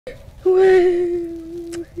What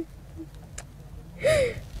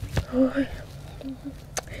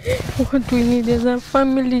we need as our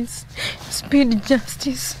families, speed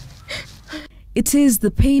justice. It is the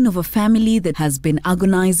pain of a family that has been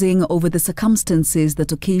agonizing over the circumstances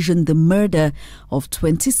that occasioned the murder of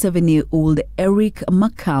 27-year-old Eric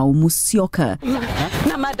Makau Musyoki.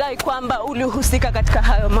 Na madai kwamba ulihusika katika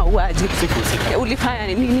hayo mauaji. Ulifanya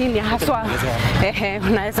nini haswa?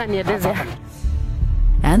 Unaweza nielezea?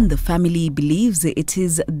 And the family believes it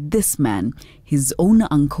is this man, his own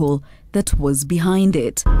uncle, that was behind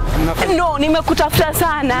it. No, nimekutafuta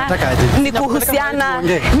sana.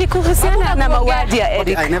 Nikuhusiana na mauaji ya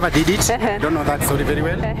Eric. I never did it. Don't know that story very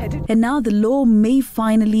well. And now the law may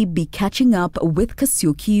finally be catching up with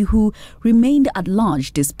Kasyoki, who remained at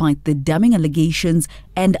large despite the damning allegations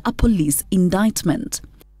and a police indictment.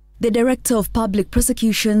 The Director of Public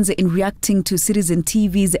Prosecutions, in reacting to Citizen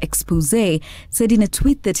TV's expose, said in a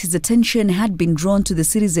tweet that his attention had been drawn to the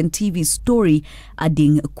Citizen TV story,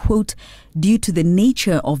 adding, quote, "Due to the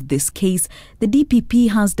nature of this case, the DPP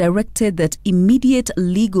has directed that immediate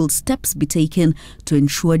legal steps be taken to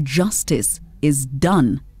ensure justice is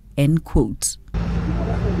done," end quote.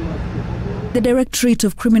 The Directorate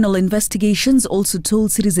of Criminal Investigations also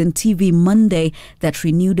told Citizen TV Monday that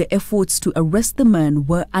renewed efforts to arrest the man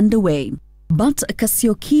were underway. But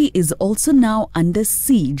Kasyoki is also now under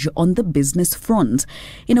siege on the business front.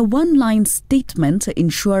 In a one-line statement,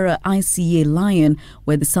 insurer ICEA Lion,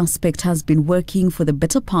 where the suspect has been working for the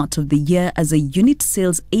better part of the year as a unit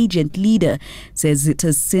sales agent leader, says it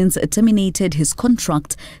has since terminated his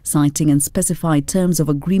contract, citing unspecified terms of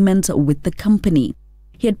agreement with the company.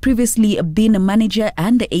 He had previously been a manager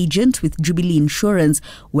and agent with Jubilee Insurance,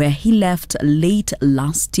 where he left late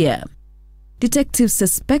last year. Detectives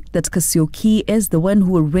suspect that Kasyoki is the one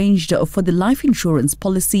who arranged for the life insurance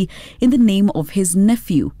policy in the name of his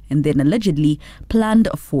nephew and then allegedly planned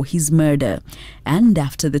for his murder. And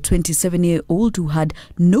after the 27-year-old, who had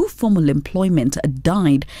no formal employment,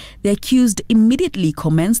 died, the accused immediately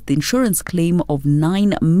commenced the insurance claim of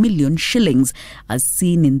 9 million shillings, as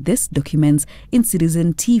seen in this document in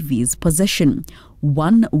Citizen TV's possession.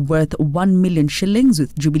 One worth 1 million shillings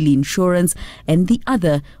with Jubilee Insurance and the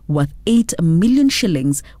other worth 8 million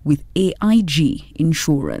shillings with AIG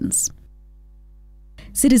Insurance.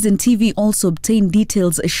 Citizen TV also obtained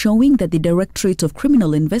details showing that the Directorate of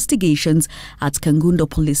Criminal Investigations at Kangundo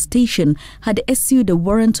Police Station had issued a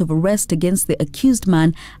warrant of arrest against the accused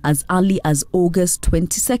man as early as August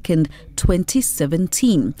 22nd,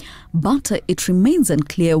 2017. But it remains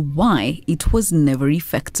unclear why it was never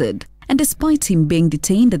effected. And despite him being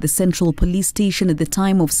detained at the Central Police Station at the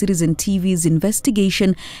time of Citizen TV's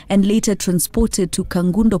investigation and later transported to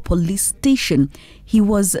Kangundo Police Station, he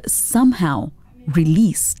was somehow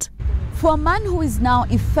released. For a man who is now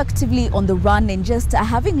effectively on the run and just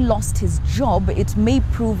having lost his job, it may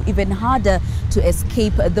prove even harder to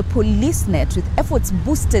escape the police net, with efforts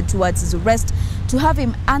boosted towards his arrest to have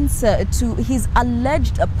him answer to his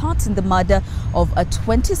alleged part in the murder of a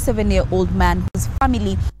 27-year-old man whose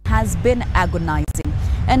family has been agonizing.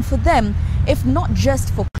 And for them, if not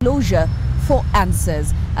just for closure, for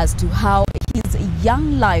answers as to how his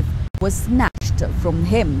young life was snatched from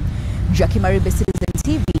him. Jackie Maribe, Citizen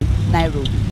TV, Nairobi.